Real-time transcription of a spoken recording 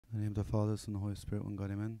In the name of the Father, Son, and the Holy Spirit, one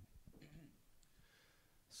God, amen.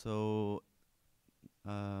 So,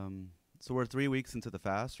 so we're 3 weeks into the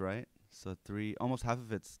fast, right? So almost half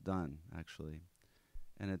of it's done, actually.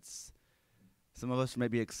 And some of us may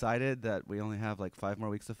be excited that we only have like 5 more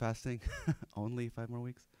weeks of fasting, only 5 more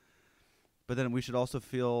weeks. But then we should also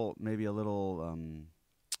feel maybe a little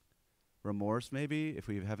remorse, maybe, if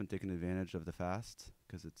we haven't taken advantage of the fast,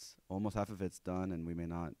 because it's almost half of it's done, and we may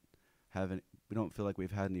not we don't feel like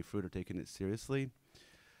we've had any fruit or taken it seriously.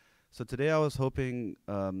 So today I was hoping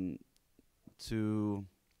to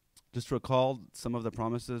just recall some of the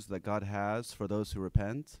promises that God has for those who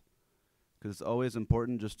repent, because it's always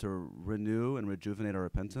important just to renew and rejuvenate our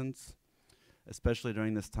repentance, especially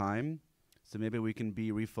during this time. So maybe we can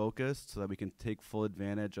be refocused so that we can take full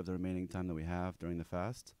advantage of the remaining time that we have during the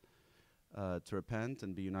fast to repent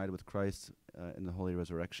and be united with Christ in the holy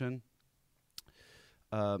resurrection.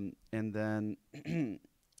 And then,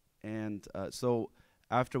 so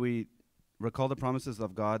after we recall the promises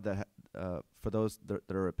of God that for those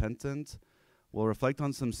that are repentant, we'll reflect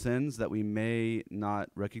on some sins that we may not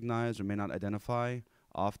recognize or may not identify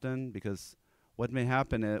often, because what may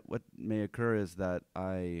occur is that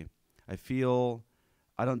I feel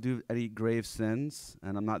I don't do any grave sins,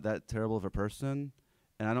 and I'm not that terrible of a person,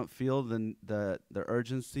 and I don't feel the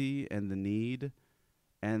urgency and the need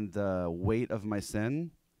and the weight of my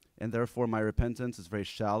sin, and therefore my repentance is very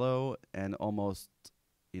shallow and almost,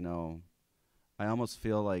 I almost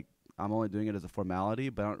feel like I'm only doing it as a formality,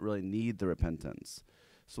 but I don't really need the repentance.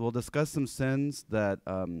 So we'll discuss some sins that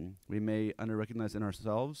we may under-recognize in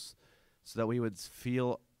ourselves, so that we would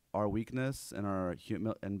feel our weakness and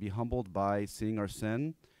and be humbled by seeing our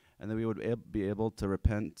sin, and then we would be able to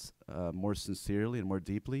repent more sincerely and more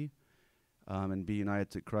deeply, and be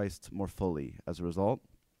united to Christ more fully as a result.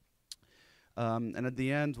 And at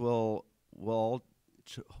the end, we'll all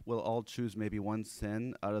choose maybe one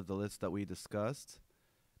sin out of the list that we discussed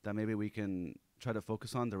that maybe we can try to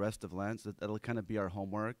focus on the rest of Lent. So that'll kind of be our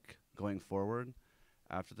homework going forward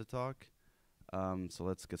after the talk. So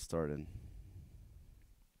let's get started.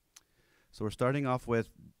 So we're starting off with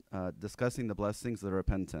discussing the blessings of the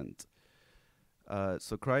repentant.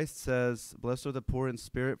 So Christ says, "Blessed are the poor in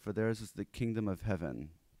spirit, for theirs is the kingdom of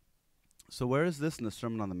heaven." So where is this in the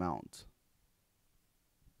Sermon on the Mount?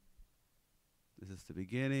 Is this the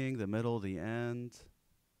beginning, the middle, the end?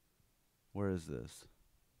 Where is this?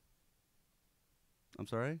 I'm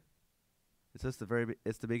sorry? It says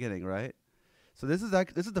it's the beginning, right? So this is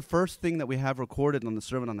the first thing that we have recorded on the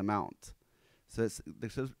Sermon on the Mount. So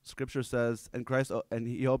the scripture says, and Christ and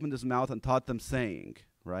he opened his mouth and taught them, saying,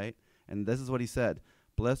 right? And this is what he said: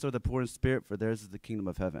 "Blessed are the poor in spirit, for theirs is the kingdom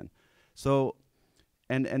of heaven." So,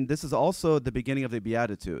 and this is also the beginning of the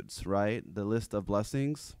Beatitudes, right? The list of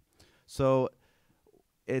blessings. So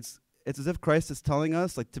it's as if Christ is telling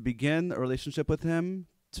us, like, to begin a relationship with him,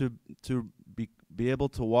 to be able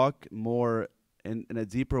to walk more in a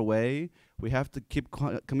deeper way, we have to keep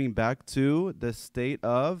coming back to the state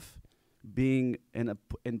of being in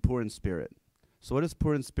poor in spirit. So what does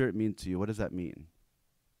poor in spirit mean to you? What does that mean?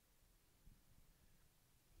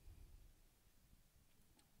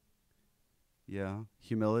 Yeah,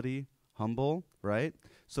 humility, humble, right?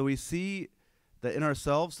 So we see that in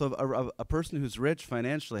ourselves. So a person who's rich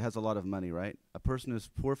financially has a lot of money, right? A person who's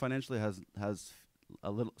poor financially has a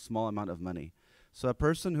little small amount of money. So a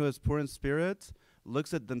person who is poor in spirit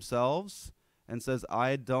looks at themselves and says,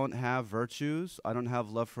 "I don't have virtues, I don't have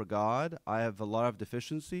love for God, I have a lot of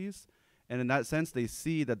deficiencies," and in that sense they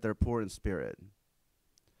see that they're poor in spirit.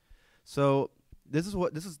 So this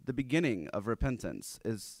is the beginning of repentance,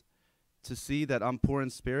 is to see that I'm poor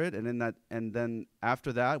in spirit, and then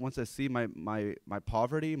after that, once I see my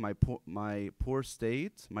poverty, my poor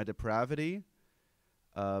state, my depravity,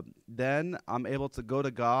 then I'm able to go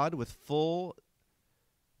to God with full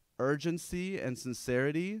urgency and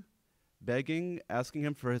sincerity, begging, asking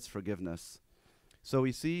him for his forgiveness. So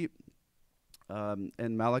we see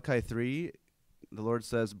in Malachi 3, the Lord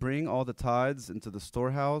says, "Bring all the tithes into the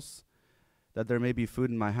storehouse, that there may be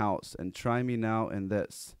food in my house, and try me now in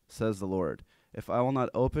this, says the Lord, if I will not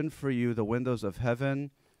open for you the windows of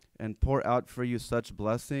heaven and pour out for you such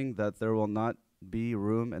blessing that there will not be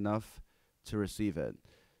room enough to receive it."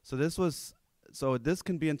 So this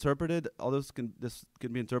can be interpreted, this can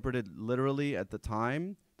be interpreted literally at the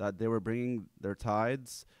time that they were bringing their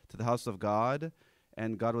tithes to the house of God,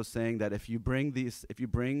 and God was saying that if you bring these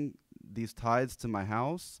tithes to my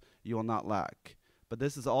house, you will not lack. But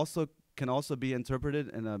this can also be interpreted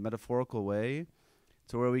in a metaphorical way,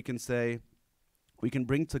 to where we can say, we can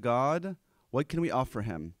bring to God, what can we offer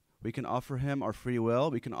him? We can offer him our free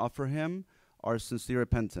will. We can offer him our sincere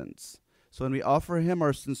repentance. So when we offer him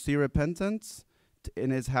our sincere repentance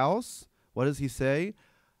in his house, what does he say?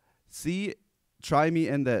 See, try me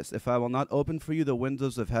in this, if I will not open for you the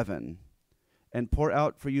windows of heaven and pour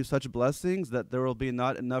out for you such blessings that there will be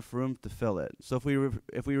not enough room to fill it. So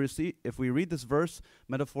if we read this verse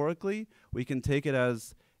metaphorically, we can take it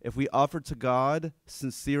as if we offer to God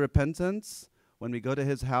sincere repentance when we go to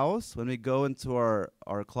his house, when we go into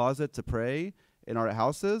our closet to pray in our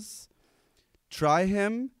houses, try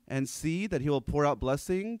him and see that he will pour out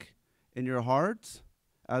blessing in your heart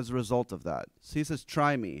as a result of that. So he says,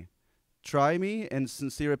 try me in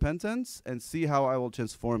sincere repentance and see how I will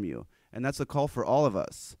transform you. And that's a call for all of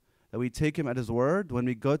us, that we take him at his word. When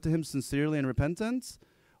we go to him sincerely in repentance,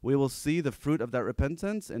 we will see the fruit of that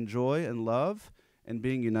repentance and joy and love and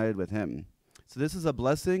being united with him. So this is a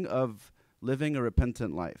blessing of living a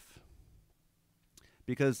repentant life.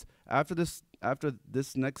 Because after this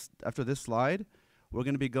slide, we're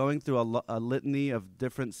going to be going through a litany of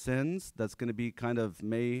different sins that's going to be kind of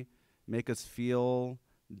may make us feel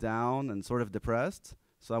down and sort of depressed.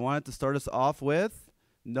 So I wanted to start us off with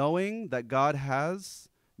knowing that God has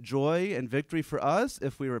joy and victory for us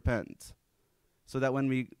if we repent. So that when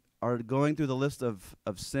we are going through the list of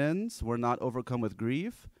sins, we're not overcome with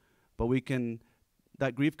grief, but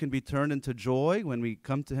that grief can be turned into joy when we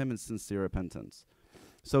come to him in sincere repentance.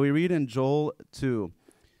 So we read in Joel 2,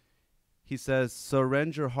 he says, so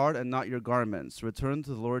rend your heart and not your garments. Return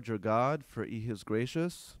to the Lord your God, for he is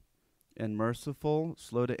gracious and merciful,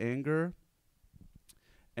 slow to anger,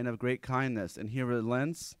 and of great kindness, and he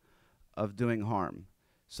relents of doing harm.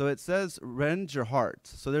 So it says, rend your heart.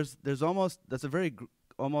 So there's almost, that's a very,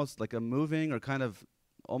 almost like a moving or kind of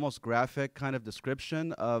almost graphic kind of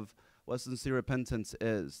description of what sincere repentance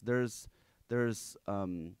is. There's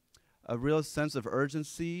a real sense of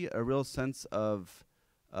urgency, a real sense of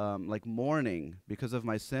like mourning because of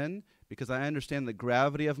my sin, because I understand the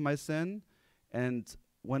gravity of my sin. And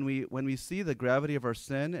when we see the gravity of our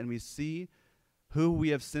sin and we see who we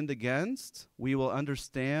have sinned against, we will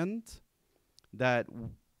understand that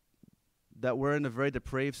we're in a very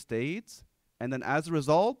depraved state, and then as a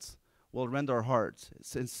result, we'll rend our hearts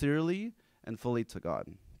sincerely and fully to God.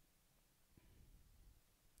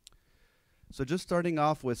 So just starting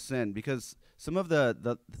off with sin, because some of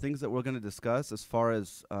the things that we're going to discuss as far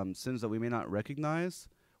as sins that we may not recognize,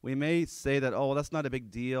 we may say that, oh, well, that's not a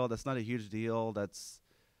big deal, that's not a huge deal, that's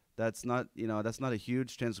not a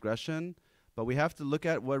huge transgression. But we have to look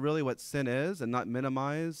at what sin is and not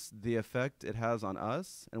minimize the effect it has on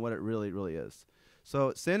us and what it really, really is.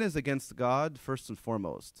 So sin is against God first and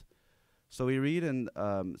foremost. So we read in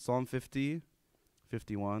Psalm 50,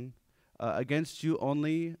 51, against you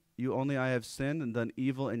only I have sinned and done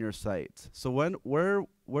evil in your sight. So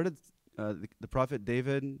where did the prophet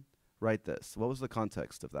David write this? What was the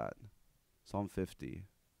context of that? Psalm 50.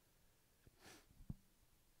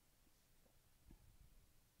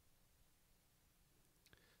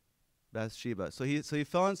 Bathsheba. So he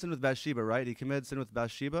fell in sin with Bathsheba, right? He committed sin with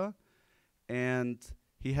Bathsheba, and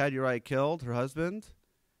he had Uriah killed, her husband.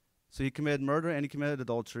 So he committed murder and he committed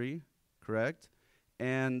adultery, correct?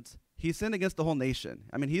 And he sinned against the whole nation.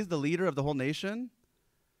 I mean, he's the leader of the whole nation.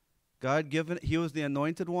 He was the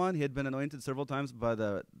anointed one. He had been anointed several times by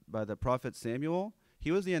the prophet Samuel.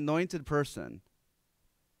 He was the anointed person.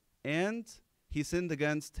 And he sinned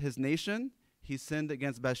against his nation. He sinned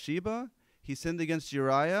against Bathsheba. He sinned against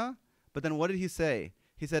Uriah. But then what did he say?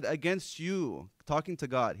 He said, against you, talking to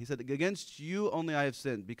God. He said, against you only I have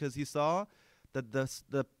sinned, because he saw that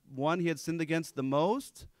the one he had sinned against the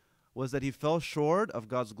most was that he fell short of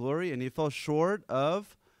God's glory, and he fell short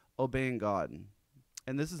of obeying God.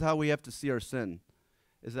 And this is how we have to see our sin,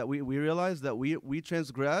 is that we realize that we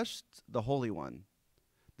transgressed the Holy One.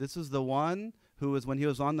 This is the one who was, when he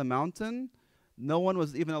was on the mountain, no one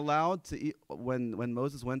was even allowed to eat. When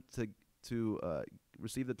Moses went to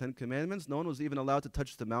receive the 10 Commandments, no one was even allowed to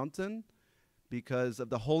touch the mountain because of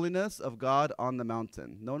the holiness of God on the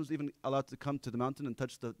mountain. No one was even allowed to come to the mountain and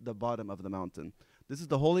touch the bottom of the mountain. This is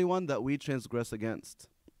the Holy One that we transgress against.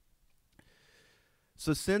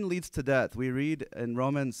 So sin leads to death. We read in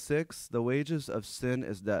Romans 6, the wages of sin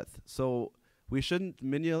is death. So we shouldn't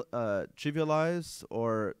trivialize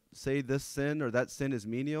or say this sin or that sin is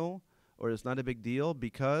menial or it's not a big deal,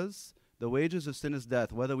 because the wages of sin is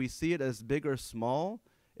death. Whether we see it as big or small,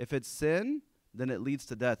 if it's sin, then it leads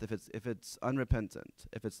to death. If it's unrepentant,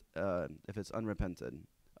 if it's unrepented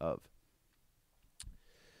of.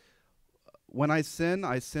 When I sin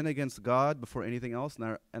against God before anything else,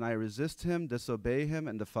 and I resist him, disobey him,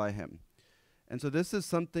 and defy him. And so this is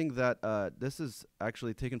something that, this is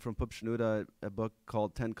actually taken from Pup Shnuda, a book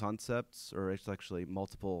called 10 Concepts, or it's actually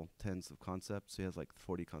multiple tens of concepts. He has like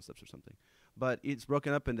 40 concepts or something. But it's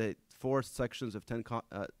broken up into 4 sections of 10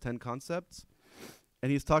 concepts. And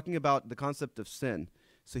he's talking about the concept of sin.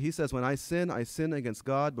 So he says, when I sin against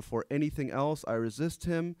God. Before anything else, I resist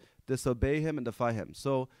him, disobey him, and defy him.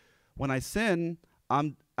 So when I sin,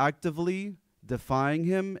 I'm actively defying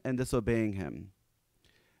him and disobeying him.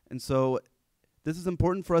 And so this is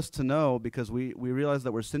important for us to know, because we realize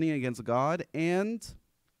that we're sinning against God, and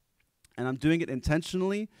I'm doing it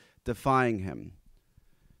intentionally, defying him.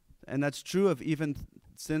 And that's true of even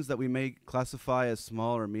sins that we may classify as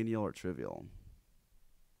small or menial or trivial.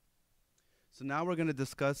 So now we're going to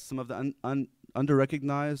discuss some of the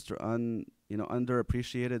under-recognized or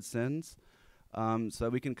underappreciated sins, so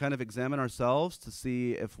that we can kind of examine ourselves to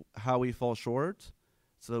see how we fall short,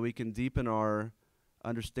 so that we can deepen our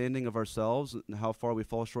understanding of ourselves and how far we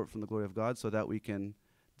fall short from the glory of God, so that we can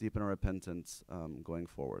deepen our repentance going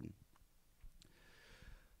forward.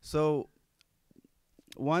 So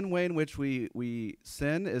one way in which we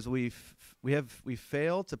sin is we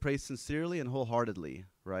fail to pray sincerely and wholeheartedly,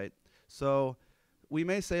 right? So we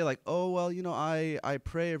may say like, oh, well, I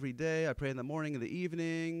pray every day. I pray in the morning and the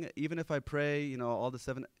evening. Even if I pray, all the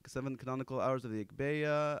seven canonical hours of the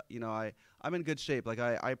Igbeya, I'm in good shape. Like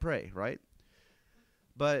I pray, right?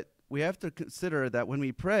 But we have to consider that when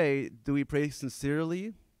we pray, do we pray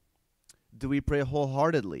sincerely? Do we pray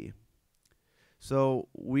wholeheartedly? So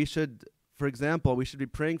we should, for example, we should be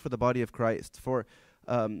praying for the body of Christ. For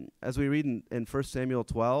as we read in 1 Samuel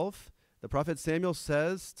 12, the prophet Samuel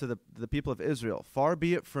says to the people of Israel, "Far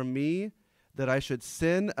be it from me that I should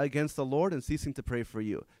sin against the Lord in ceasing to pray for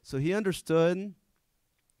you." So he understood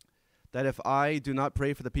that if I do not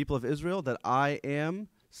pray for the people of Israel, that I am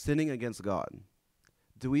sinning against God.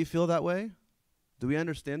 Do we feel that way? Do we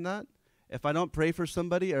understand that? If I don't pray for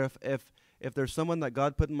somebody, or if there's someone that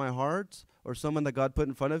God put in my heart, or someone that God put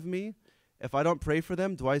in front of me, if I don't pray for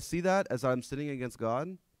them, do I see that as I'm sinning against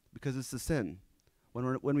God? Because it's a sin.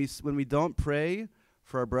 When we don't pray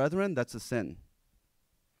for our brethren, that's a sin.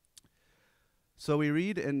 So we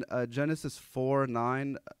read in Genesis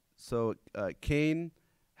 4:9. So Cain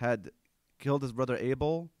had killed his brother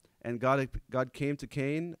Abel, and God came to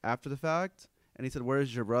Cain after the fact, and he said, "Where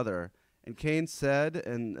is your brother?" And Cain said,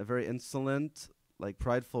 in a very insolent, like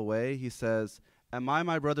prideful way, he says, "Am I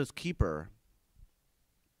my brother's keeper?"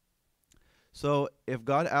 So if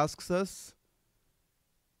God asks us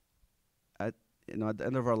at the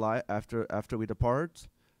end of our life, after we depart,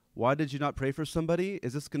 why did you not pray for somebody?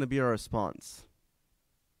 Is this going to be our response?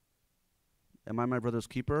 Am I my brother's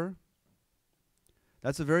keeper?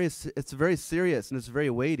 It's very serious, and it's very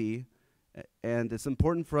weighty, and it's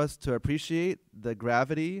important for us to appreciate the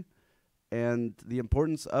gravity and the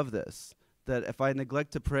importance of this. That if I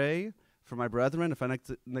neglect to pray for my brethren, if I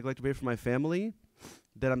neglect to pray for my family,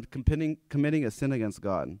 that I'm committing a sin against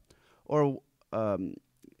God. Or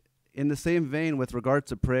in the same vein, with regard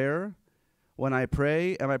to prayer, when I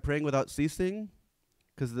pray, am I praying without ceasing?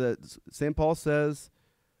 Because St. Paul says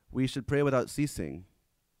we should pray without ceasing.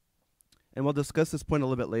 And we'll discuss this point a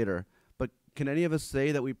little bit later. But can any of us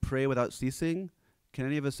say that we pray without ceasing? Can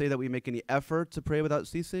any of us say that we make any effort to pray without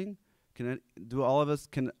ceasing? Can all of us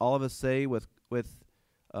say with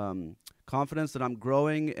confidence that I'm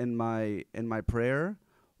growing in my prayer,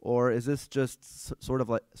 or is this just sort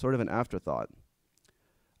of an afterthought?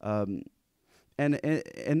 And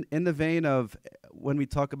in the vein of when we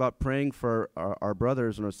talk about praying for our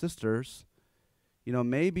brothers and our sisters,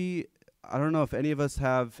 maybe, I don't know if any of us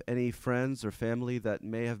have any friends or family that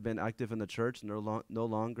may have been active in the church and are no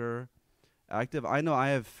longer active. I know I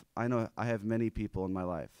have many people in my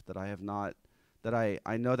life that I have not, that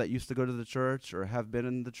I know that used to go to the church or have been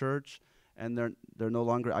in the church, and they're no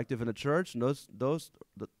longer active in the church. And those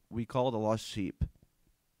we call the lost sheep.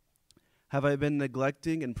 Have I been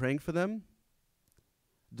neglecting and praying for them?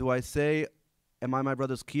 Do I say, "Am I my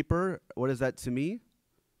brother's keeper?" What is that to me?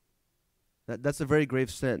 That's a very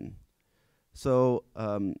grave sin. So,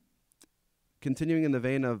 continuing in the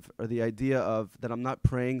vein of, or the idea of that I'm not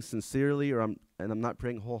praying sincerely, and I'm not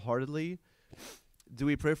praying wholeheartedly, do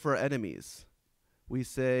we pray for our enemies? We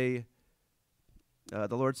say,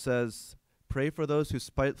 the Lord says, "Pray for those who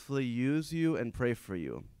spitefully use you and pray for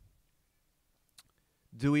you."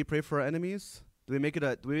 Do we pray for our enemies? Do we make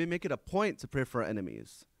it a point to pray for our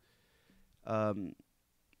enemies? Is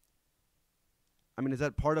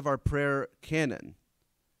that part of our prayer canon?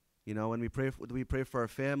 When we pray, do we pray for our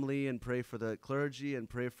family and pray for the clergy and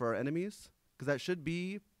pray for our enemies? Because that should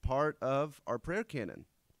be part of our prayer canon.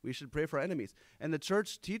 We should pray for our enemies. And the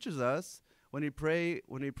church teaches us when we pray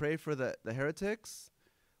for the heretics,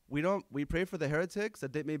 we pray for the heretics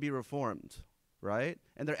that they may be reformed, right?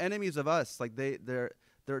 And they're enemies of us, like they're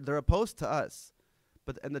opposed to us.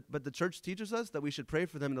 But the church teaches us that we should pray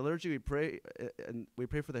for them. In the liturgy, we pray and we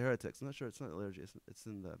pray for the heretics. I'm not sure. It's not the liturgy. It's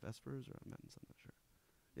in the Vespers or Matins. I'm not sure.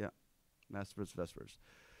 Yeah, Vespers.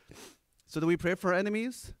 So do we pray for our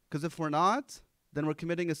enemies? Because if we're not, then we're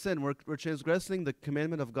committing a sin. We're transgressing the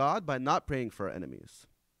commandment of God by not praying for our enemies.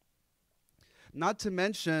 Not to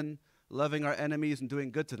mention loving our enemies and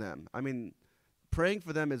doing good to them. I mean, praying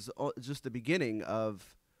for them is just the beginning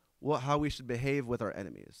of how we should behave with our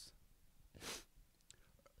enemies.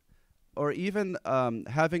 Or even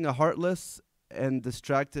having a heartless and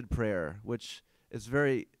distracted prayer, which is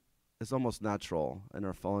almost natural in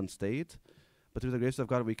our fallen state, but through the grace of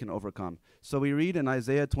God we can overcome. So we read in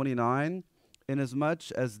Isaiah 29,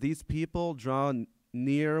 "Inasmuch as these people draw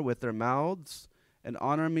near with their mouths and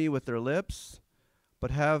honor me with their lips,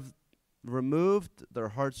 but have removed their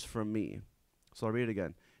hearts from me." So I'll read it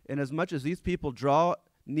again. "Inasmuch as these people draw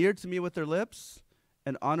near to me with their lips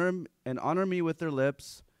and honor me with their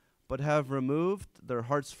lips, but have removed their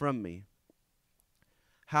hearts from me."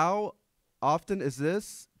 How often is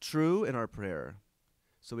this true in our prayer?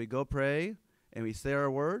 So we go pray and we say our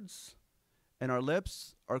words, and our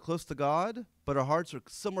lips are close to God, but our hearts are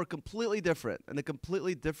somewhere completely different, in a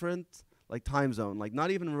completely different time zone, not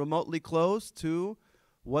even remotely close to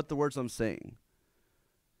what the words I'm saying.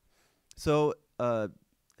 So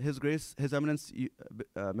His Eminence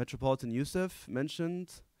Metropolitan Yusuf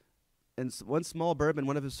mentioned in one small blurb in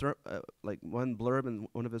one of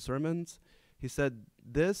his sermons, he said,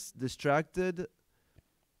 "This distracted,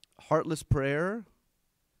 heartless prayer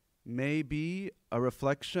may be a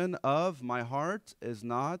reflection of my heart is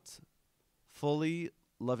not fully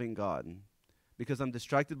loving God, because I'm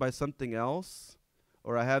distracted by something else,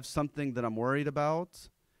 or I have something that I'm worried about,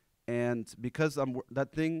 and because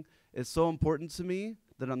that thing is so important to me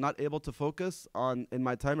that I'm not able to focus on, in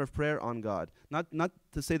my time of prayer, on God." Not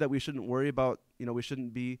to say that we shouldn't worry about, we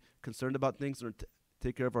shouldn't be concerned about things or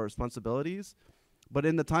take care of our responsibilities, but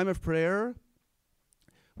in the time of prayer,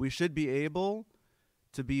 we should be able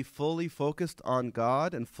to be fully focused on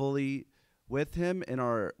God and fully with Him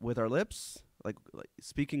with our lips, like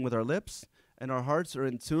speaking with our lips, and our hearts are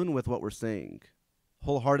in tune with what we're saying,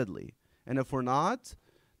 wholeheartedly. And if we're not,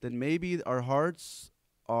 then maybe our hearts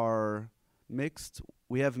are mixed.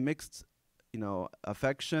 We have mixed,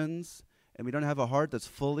 affections, and we don't have a heart that's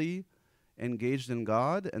fully engaged in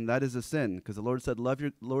God, and that is a sin, because the Lord said, "Love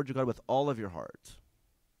your Lord your God with all of your heart."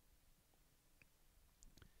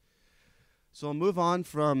 So we'll move on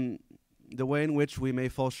from the way in which we may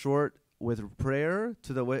fall short with prayer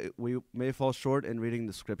to the way we may fall short in reading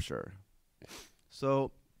the Scripture.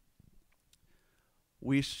 So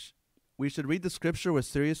we should read the Scripture with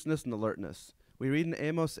seriousness and alertness. We read in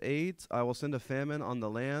Amos 8, "I will send a famine on the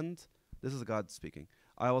land." This is God speaking.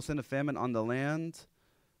 "I will send a famine on the land,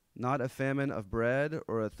 not a famine of bread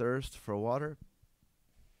or a thirst for water,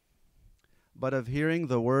 but of hearing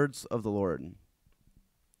the words of the Lord."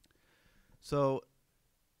 So,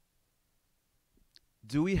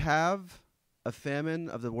 do we have a famine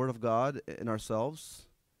of the Word of God in ourselves?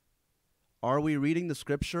 Are we reading the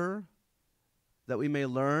Scripture that we may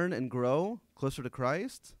learn and grow closer to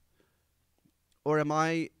Christ? Or am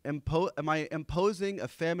I imposing a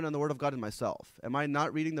famine on the Word of God in myself? Am I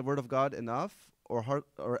not reading the Word of God enough or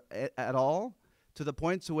at all, to the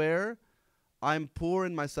point to where I'm poor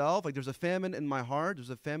in myself? Like there's a famine in my heart, there's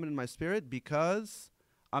a famine in my spirit because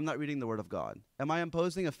I'm not reading the Word of God. Am I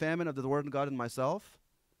imposing a famine of the Word of God in myself?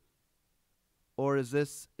 Or is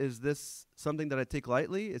this something that I take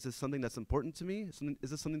lightly? Is this something that's important to me? Is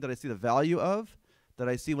this something that I see the value of? That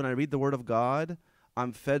I see when I read the Word of God,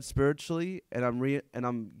 I'm fed spiritually, and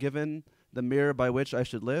I'm given the mirror by which I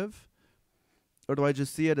should live? Or do I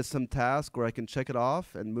just see it as some task where I can check it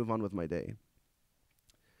off and move on with my day?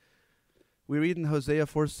 We read in Hosea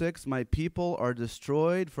 4:6, "My people are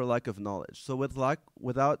destroyed for lack of knowledge." So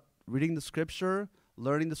without reading the Scripture,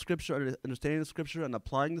 learning the Scripture, understanding the Scripture, and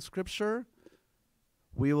applying the Scripture,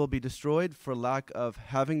 we will be destroyed for lack of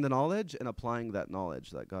having the knowledge and applying that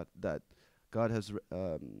knowledge that God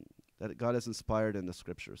has inspired in the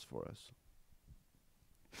Scriptures for us.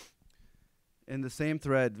 In the same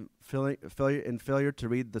thread, failure to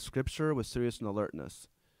read the Scripture with serious and alertness.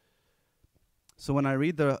 So when I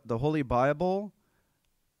read the Holy Bible,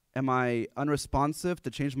 am I unresponsive to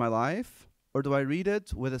change my life? Or do I read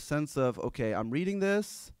it with a sense of, okay, I'm reading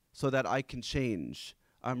this so that I can change.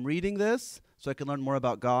 I'm reading this so I can learn more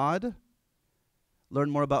about God, learn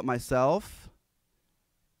more about myself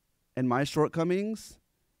and my shortcomings,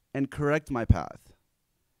 and correct my path.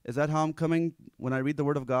 Is that how I'm coming when I read the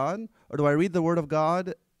Word of God? Or do I read the Word of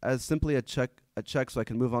God as simply a check so I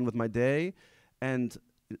can move on with my day and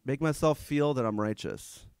make myself feel that I'm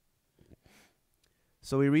righteous?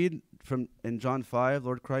 So we read from in John 5,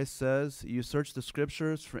 Lord Christ says, "You search the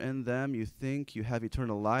scriptures, for in them you think you have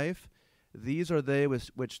eternal life. These are they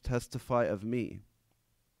which testify of me.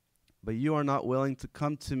 But you are not willing to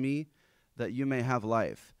come to me that you may have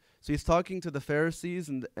life." So he's talking to the Pharisees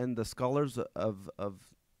and the scholars of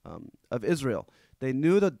Israel. They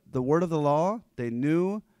knew the word of the law. They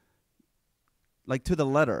knew, like, to the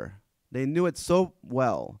letter. They knew it so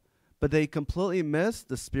well, but they completely missed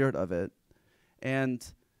the spirit of it. And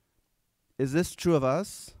is this true of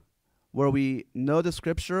us, where we know the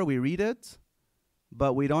scripture, we read it,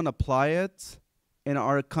 but we don't apply it in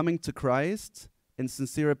our coming to Christ in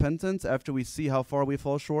sincere repentance after we see how far we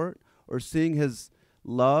fall short, or seeing his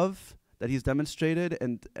love that he's demonstrated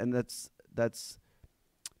and that's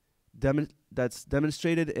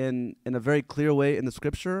demonstrated in a very clear way in the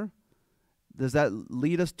scripture? Does that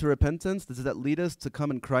lead us to repentance? Does that lead us to come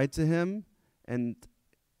and cry to him and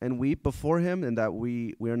weep before him, and that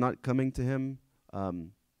we are not coming to him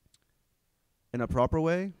in a proper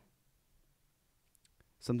way?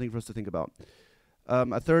 Something for us to think about.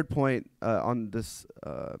 A third point on this,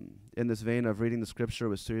 in this vein of reading the scripture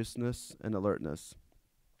with seriousness and alertness.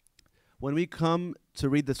 When we come to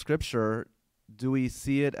read the scripture, do we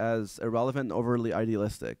see it as irrelevant and overly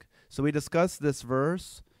idealistic? So we discussed this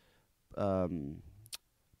verse,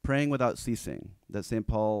 praying without ceasing, that St.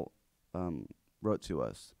 Paul wrote to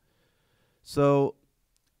us. So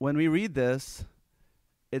when we read this,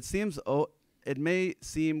 it may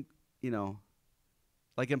seem,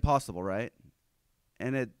 like impossible, right?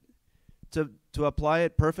 And to apply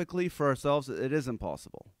it perfectly for ourselves, it is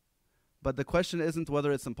impossible. But the question isn't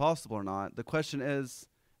whether it's impossible or not. The question is,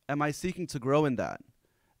 am I seeking to grow in that?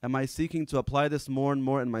 Am I seeking to apply this more and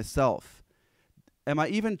more in myself? Am I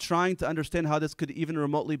even trying to understand how this could even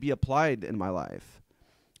remotely be applied in my life?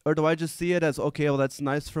 Or do I just see it as, okay, well, that's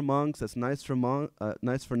nice for monks, that's nice for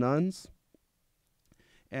nice for nuns,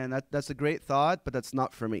 and that's a great thought, but that's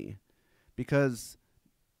not for me, because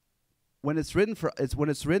when it's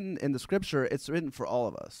written in the scripture, it's written for all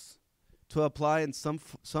of us to apply in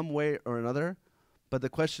some way or another. But the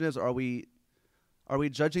question is, are we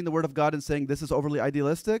judging the Word of God and saying this is overly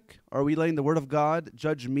idealistic? Are we letting the Word of God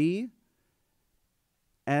judge me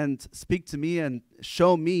and speak to me and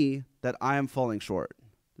show me that I am falling short?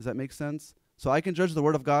 Does that make sense? So I can judge the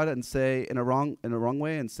Word of God and say in a wrong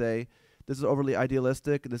way and say this is overly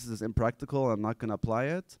idealistic, this is impractical, I'm not going to apply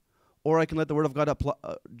it. Or I can let the Word of God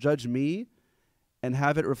judge me and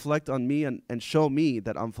have it reflect on me and show me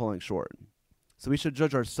that I'm falling short. So we should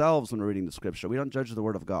judge ourselves when we're reading the scripture. We don't judge the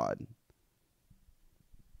Word of God.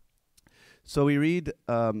 So we read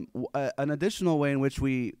an additional way in which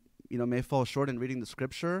we may fall short in reading the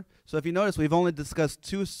scripture. So if you notice, we've only discussed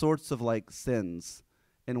two sorts of sins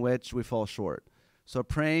in which we fall short. So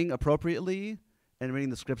praying appropriately and reading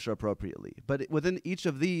the scripture appropriately. But within each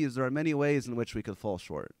of these, there are many ways in which we could fall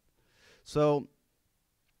short. So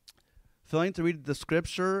failing to read the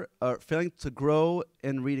scripture, failing to grow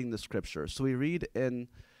in reading the scripture. So we read in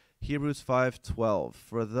Hebrews 5:12,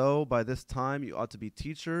 "For though by this time you ought to be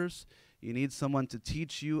teachers, you need someone to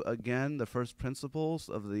teach you again the first principles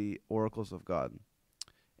of the oracles of God.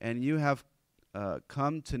 And you have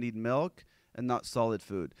come to need milk and not solid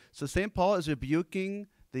food." So St. Paul is rebuking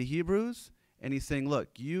the Hebrews, and he's saying,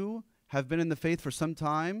 look, you have been in the faith for some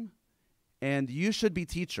time, and you should be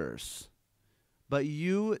teachers. But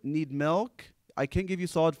you need milk. I can't give you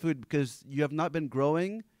solid food because you have not been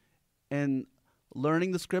growing and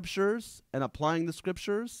learning the scriptures and applying the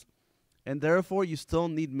scriptures, and therefore you still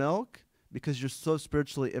need milk because you're so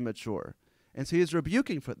spiritually immature. And so he's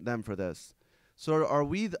rebuking them for this. So are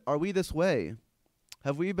we this way?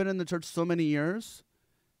 Have we been in the church so many years,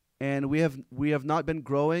 and we have not been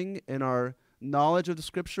growing in our knowledge of the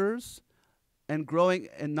scriptures, and growing,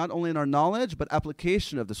 and not only in our knowledge, but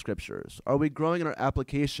application of the scriptures? Are we growing in our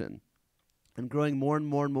application and growing more and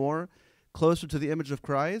more and more closer to the image of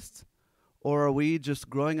Christ? Or are we just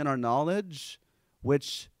growing in our knowledge,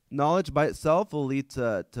 which knowledge by itself will lead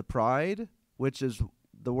to pride, which is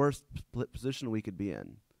the worst position we could be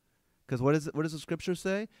in? Because what does the scripture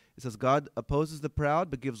say? It says God opposes the proud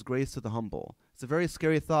but gives grace to the humble. It's a very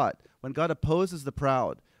scary thought. When God opposes the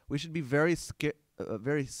proud, we should be very scared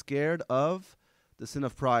of the sin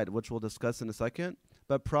of pride, which we'll discuss in a second.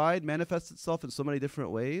 But pride manifests itself in so many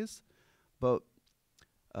different ways. But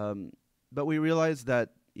we realize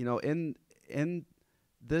that in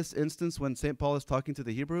this instance, when St. Paul is talking to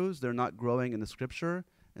the Hebrews, they're not growing in the scripture,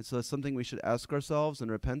 And so it's something we should ask ourselves and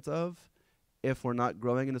repent of if we're not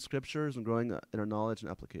growing in the scriptures and growing in our knowledge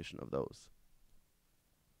and application of those.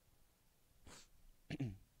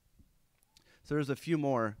 So there's a few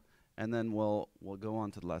more, and then we'll go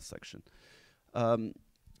on to the last section.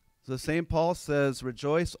 So St. Paul says,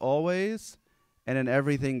 rejoice always, and in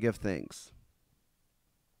everything give thanks.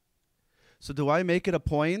 So do I make it a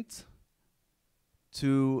point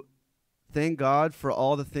to thank God for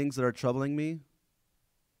all the things that are troubling me?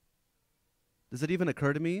 Does it even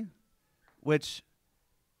occur to me? Which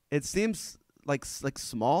it seems like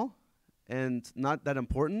small and not that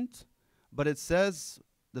important, but it says,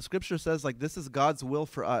 the scripture says, like, this is God's will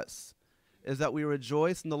for us, is that we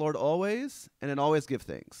rejoice in the Lord always and in always give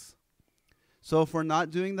thanks. So if we're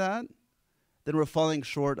not doing that, then we're falling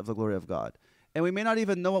short of the glory of God. And we may not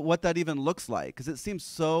even know what that even looks like, because it seems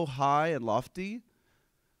so high and lofty,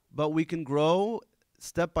 but we can grow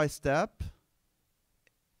step by step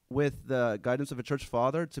with the guidance of a church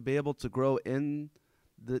father to be able to grow in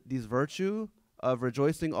these virtue of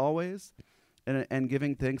rejoicing always and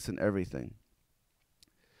giving thanks in everything.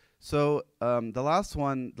 So the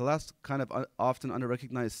last kind of often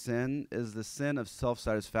under-recognized sin is the sin of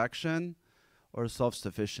self-satisfaction or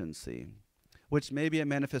self-sufficiency, which may be a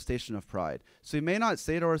manifestation of pride. So we may not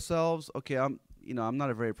say to ourselves, okay, I'm not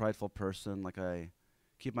a very prideful person. Like, I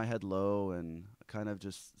keep my head low and kind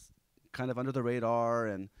of under the radar,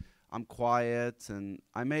 and I'm quiet, and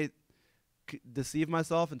I may deceive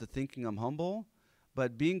myself into thinking I'm humble,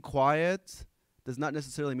 but being quiet does not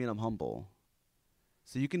necessarily mean I'm humble.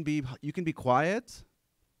 So you can be quiet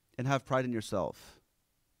and have pride in yourself,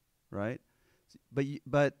 right?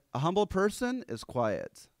 But a humble person is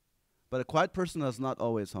quiet, but a quiet person is not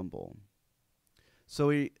always humble. So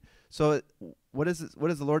what does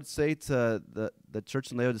the Lord say to the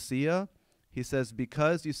church in Laodicea? He says,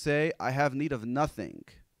 because you say, I have need of nothing.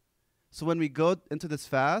 So when we go into this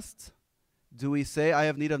fast, do we say, I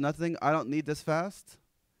have need of nothing? I don't need this fast?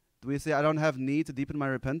 Do we say, I don't have need to deepen my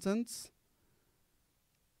repentance?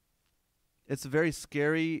 It's very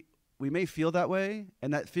scary. We may feel that way,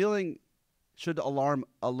 and that feeling should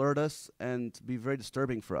alert us and be very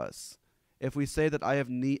disturbing for us. If we say that I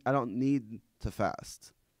don't need to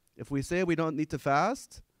fast. If we say we don't need to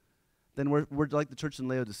fast, then we're like the church in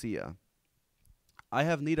Laodicea. I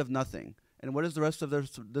have need of nothing. And what is the rest of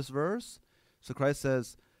this verse? So Christ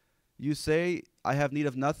says, you say, I have need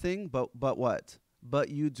of nothing, but what? But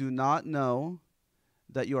you do not know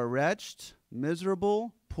that you are wretched,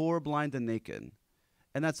 miserable, poor, blind, and naked.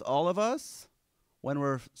 And that's all of us when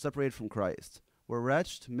we're separated from Christ. We're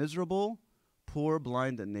wretched, miserable, poor,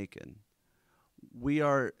 blind, and naked. We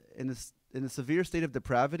are in a severe state of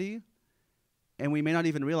depravity, and we may not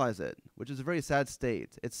even realize it, which is a very sad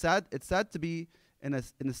state. It's sad to be in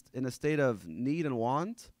a state of need and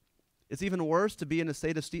want. It's even worse to be in a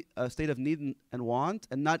state of need and want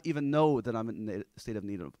and not even know that I'm in a state of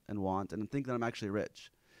need and want and think that I'm actually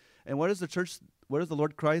rich. And what does the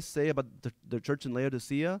Lord Christ say about the church in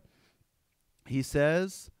Laodicea? He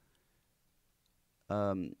says,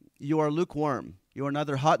 you are lukewarm. You are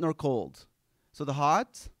neither hot nor cold. So the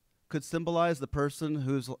hot could symbolize the person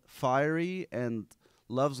who's fiery and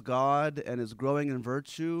loves God and is growing in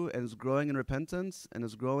virtue and is growing in repentance and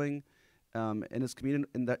is growing in his communion,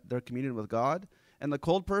 their communion with God. And the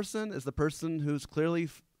cold person is the person who's clearly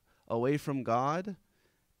away from God,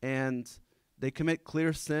 and they commit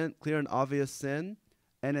clear and obvious sin.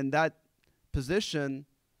 And in that position,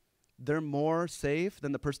 they're more safe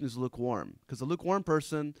than the person who's lukewarm, because the lukewarm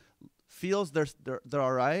person feels they're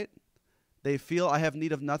all right. They feel I have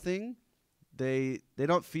need of nothing. They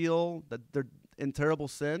don't feel that they're in terrible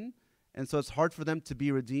sin, and so it's hard for them to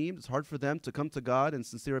be redeemed. It's hard for them to come to God in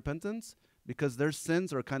sincere repentance because their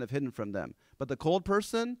sins are kind of hidden from them. But the cold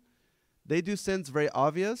person, they do sins very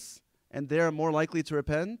obvious, and they are more likely to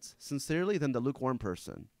repent sincerely than the lukewarm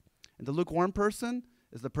person. And the lukewarm person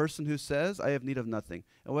is the person who says, I have need of nothing.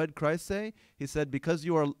 And what did Christ say? He said, because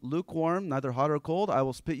you are lukewarm, neither hot or cold, I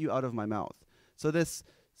will spit you out of my mouth. So this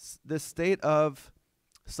state of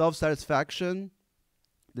self-satisfaction,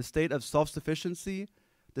 the state of self-sufficiency,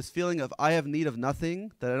 this feeling of I have need of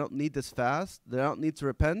nothing, that I don't need this fast, that I don't need to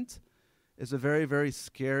repent, is a very, very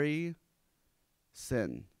scary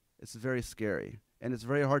sin. It's very scary. And it's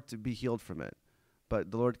very hard to be healed from it.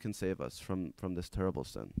 But the Lord can save us from this terrible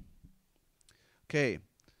sin. Okay.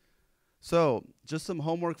 So, just some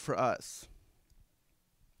homework for us.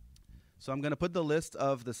 So I'm going to put the list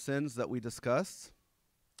of the sins that we discussed.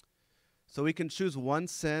 So we can choose one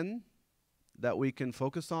sin that we can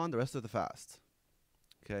focus on the rest of the fast.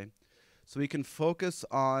 Okay? So we can focus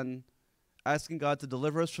on asking God to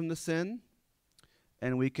deliver us from the sin,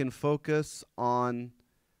 and we can focus on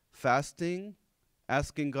fasting,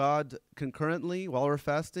 asking God concurrently while we're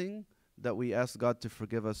fasting, that we ask God to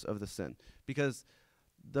forgive us of the sin. Because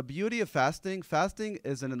the beauty of fasting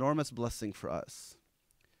is an enormous blessing for us.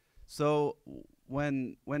 So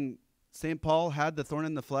when St. Paul had the thorn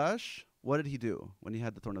in the flesh, what did he do when he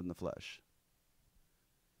had the thorn in the flesh?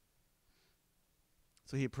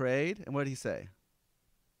 So he prayed, and what did he say?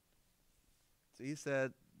 So he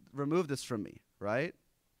said, remove this from me, right?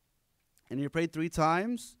 And he prayed 3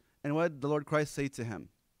 times, and what did the Lord Christ say to him?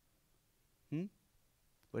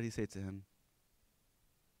 What did he say to him?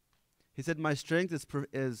 He said, my strength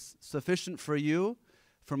is sufficient for you,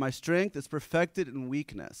 for my strength is perfected in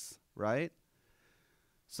weakness, right?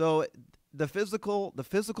 So the physical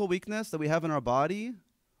weakness that we have in our body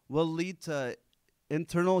will lead to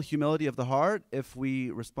internal humility of the heart if we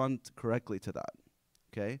respond correctly to that,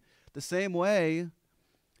 okay? The same way,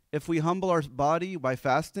 if we humble our body by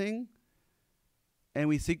fasting and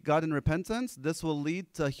we seek God in repentance, this will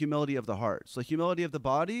lead to humility of the heart. So humility of the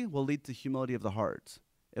body will lead to humility of the heart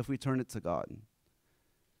if we turn it to God.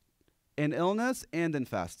 In illness and in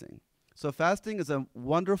fasting. So fasting is a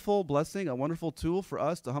wonderful blessing, a wonderful tool for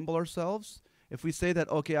us to humble ourselves. If we say that,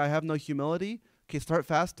 okay, I have no humility, okay, start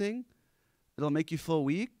fasting. It'll make you feel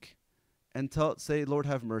weak, and say, Lord,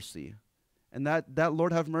 have mercy. And that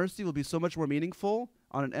Lord, have mercy will be so much more meaningful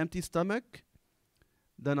on an empty stomach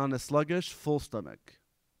than on a sluggish, full stomach.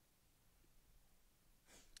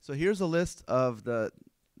 So here's a list of there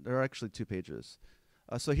are actually 2 pages.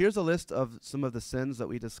 So here's a list of some of the sins that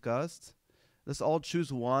we discussed. Let's all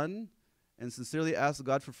choose one and sincerely ask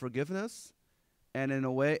God for forgiveness. And in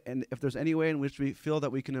a way, and if there's any way in which we feel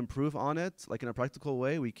that we can improve on it, like in a practical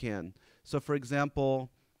way, we can. So for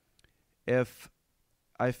example, if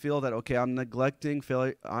I feel that, okay, I'm neglecting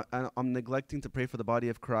to pray for the body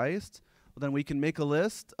of Christ, well, then we can make a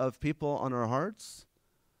list of people on our hearts,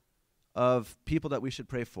 of people that we should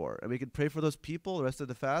pray for. And we could pray for those people the rest of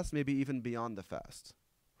the fast, maybe even beyond the fast,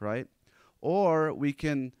 right? Or we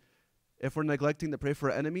can, if we're neglecting to pray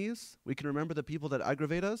for our enemies, we can remember the people that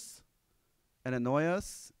aggravate us and annoy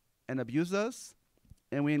us and abuse us,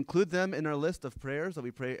 and we include them in our list of prayers that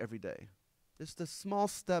we pray every day. Just a small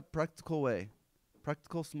step, practical way,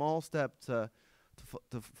 practical small step to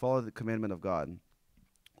follow the commandment of God.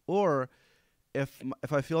 Or if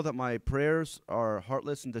I feel that my prayers are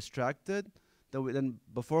heartless and distracted, then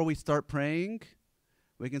before we start praying,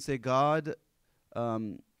 we can say, God,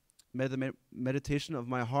 may the meditation of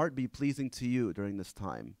my heart be pleasing to you during this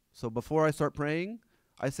time. So before I start praying,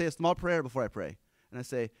 I say a small prayer before I pray. And I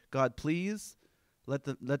say, God, please let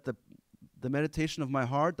the meditation of my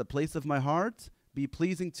heart, the place of my heart, be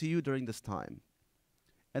pleasing to you during this time.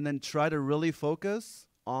 And then try to really focus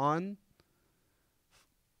on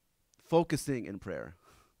focusing in prayer.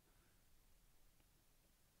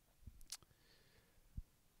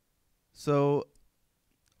 So,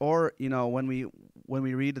 or, when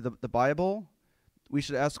we read the Bible, we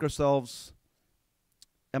should ask ourselves,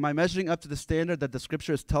 am I measuring up to the standard that the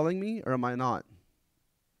Scripture is telling me, or am I not?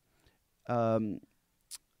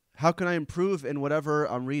 How can I improve in whatever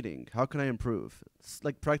I'm reading? How can I improve?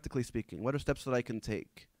 Like practically speaking, what are steps that I can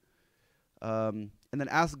take? And then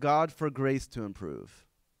ask God for grace to improve,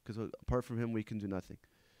 because apart from Him, we can do nothing.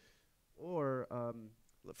 Or,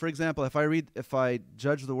 for example, if I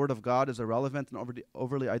judge the Word of God as irrelevant and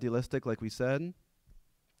overly idealistic, like we said,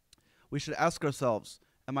 we should ask ourselves,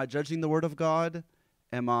 am I judging the Word of God?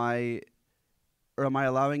 Am I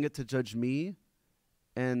allowing it to judge me?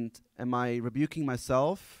 And am I rebuking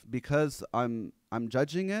myself because I'm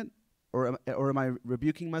judging it? Or am I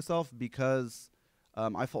rebuking myself because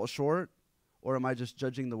I fall short? Or am I just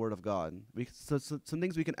judging the Word of God? So some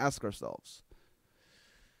things we can ask ourselves.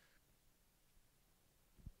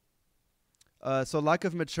 So lack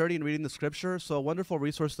of maturity in reading the Scripture. So a wonderful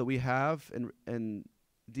resource that we have in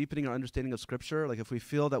deepening our understanding of Scripture, like if we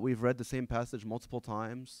feel that we've read the same passage multiple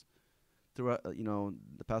times throughout,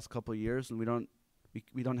 the past couple of years, and we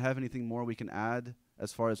don't have anything more we can add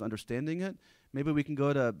as far as understanding it, maybe we can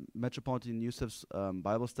go to Metropolitan Yusuf's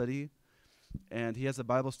Bible study, and he has a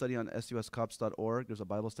Bible study on suscops.org. There's a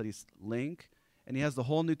Bible studies link, and he has the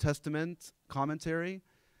whole New Testament commentary,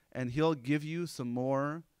 and he'll give you some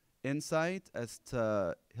more insight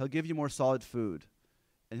he'll give you more solid food,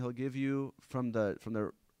 and he'll give you from the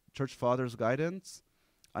church fathers guidance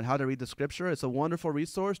on how to read the Scripture. It's a wonderful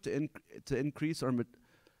resource to increase or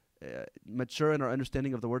mature in our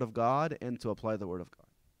understanding of the Word of God and to apply the Word of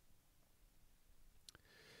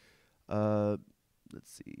God.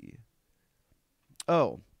 Let's see.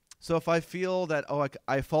 So if I feel that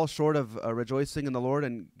I fall short of rejoicing in the Lord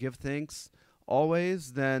and give thanks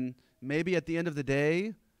always, then maybe at the end of the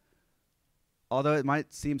day, although it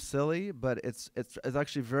might seem silly, but it's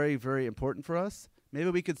actually very, very important for us. Maybe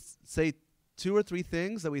we could say 2 or 3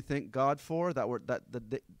 things that we thank God for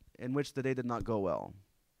in which the day did not go well.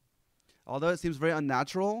 Although it seems very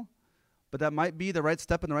unnatural, but that might be the right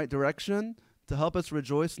step in the right direction to help us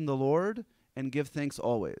rejoice in the Lord and give thanks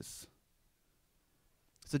always.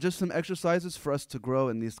 So just some exercises for us to grow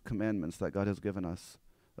in these commandments that God has given us,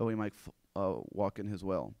 that we might walk in his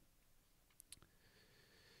will.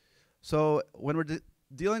 So when we're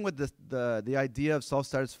dealing with the idea of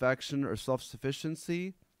self-satisfaction or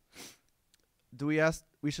self-sufficiency,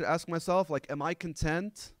 we should ask myself, like, am I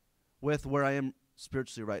content with where I am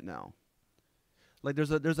spiritually right now? Like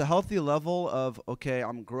there's a healthy level of, okay,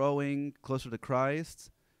 I'm growing closer to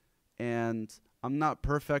Christ, and I'm not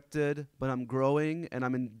perfected, but I'm growing, and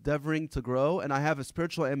I'm endeavoring to grow, and I have a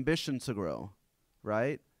spiritual ambition to grow,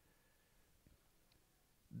 right?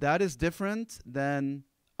 That is different than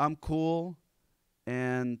I'm cool,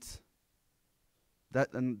 and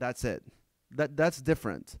that's it. That's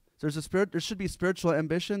different. There should be spiritual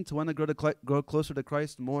ambition to want to grow closer to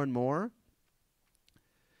Christ more and more,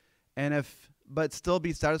 but still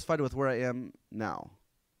be satisfied with where I am now.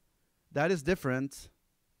 That is different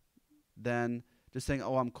than just saying,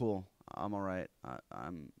 "Oh, I'm cool. I'm all right.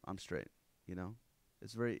 I'm straight." You know,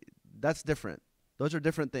 that's different. Those are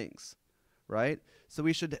different things, right? So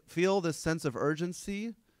we should feel this sense of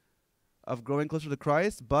urgency of growing closer to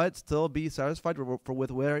Christ, but still be satisfied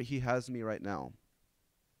with where he has me right now.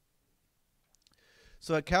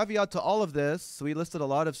 So a caveat to all of this, we listed a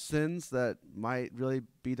lot of sins that might really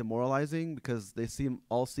be demoralizing because they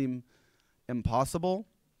all seem impossible.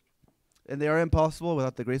 And they are impossible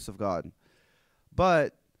without the grace of God.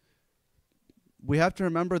 But we have to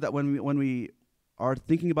remember that when we are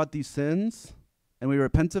thinking about these sins and we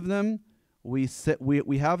repent of them, we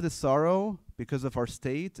have this sorrow because of our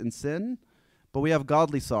state and sin, but we have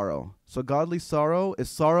godly sorrow. So godly sorrow is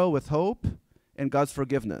sorrow with hope and God's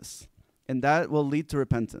forgiveness. And that will lead to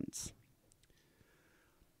repentance.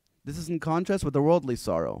 This is in contrast with the worldly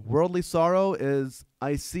sorrow. Worldly sorrow is,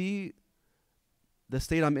 I see the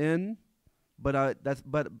state I'm in, but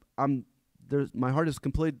my heart is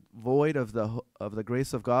completely void of the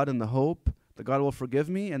grace of God and the hope that God will forgive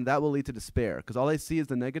me, and that will lead to despair, because all I see is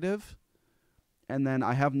the negative, and then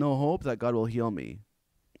I have no hope that God will heal me.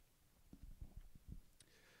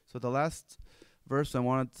 So the last verse I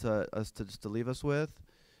wanted us to leave us with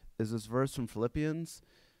is this verse from Philippians,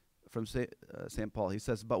 from St. Paul. He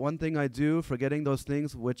says, "But one thing I do, forgetting those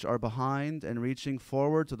things which are behind and reaching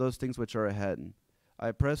forward to those things which are ahead.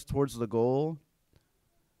 I press towards the goal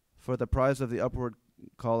for the prize of the upward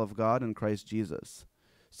call of God in Christ Jesus."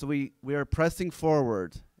 So we are pressing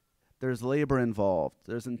forward. There's labor involved.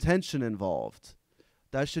 There's intention involved.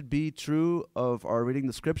 That should be true of our reading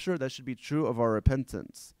the scripture. That should be true of our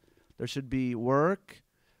repentance. There should be work.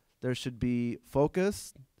 There should be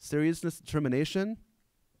focus, seriousness, determination,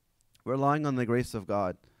 relying on the grace of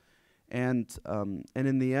God. And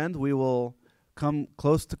in the end, we will come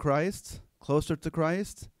closer to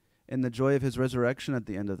Christ, in the joy of his resurrection at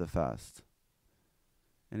the end of the fast.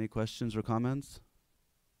 Any questions or comments?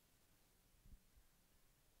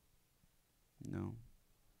 No.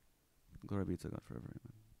 Glory be to God forever. Amen.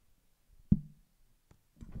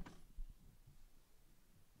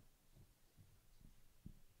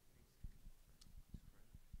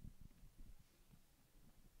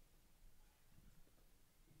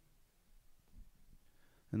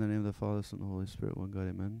 In the name of the Father, Son, and the Holy Spirit, one God,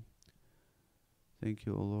 amen. Thank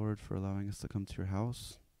you, O Lord, for allowing us to come to your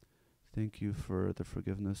house. Thank you for the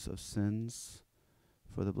forgiveness of sins,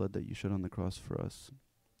 for the blood that you shed on the cross for us.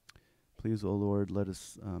 Please, O Lord, let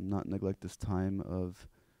us not neglect this time of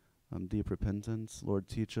deep repentance. Lord,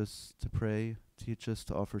 teach us to pray. Teach us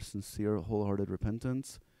to offer sincere, wholehearted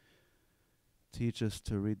repentance. Teach us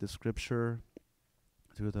to read the scripture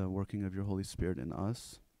through the working of your Holy Spirit in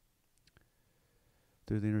us.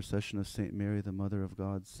 Through the intercession of Saint Mary, the Mother of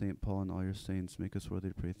God, Saint Paul, and all your saints, make us worthy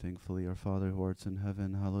to pray thankfully. Our Father who art in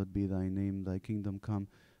heaven, hallowed be thy name. Thy kingdom come,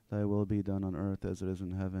 thy will be done on earth as it is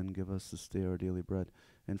in heaven. Give us this day our daily bread,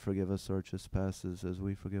 and forgive us our trespasses, as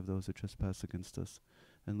we forgive those who trespass against us.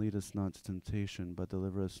 And lead us not to temptation, but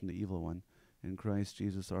deliver us from the evil one. In Christ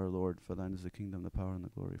Jesus our Lord, for thine is the kingdom, the power, and the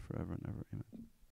glory forever and ever. Amen.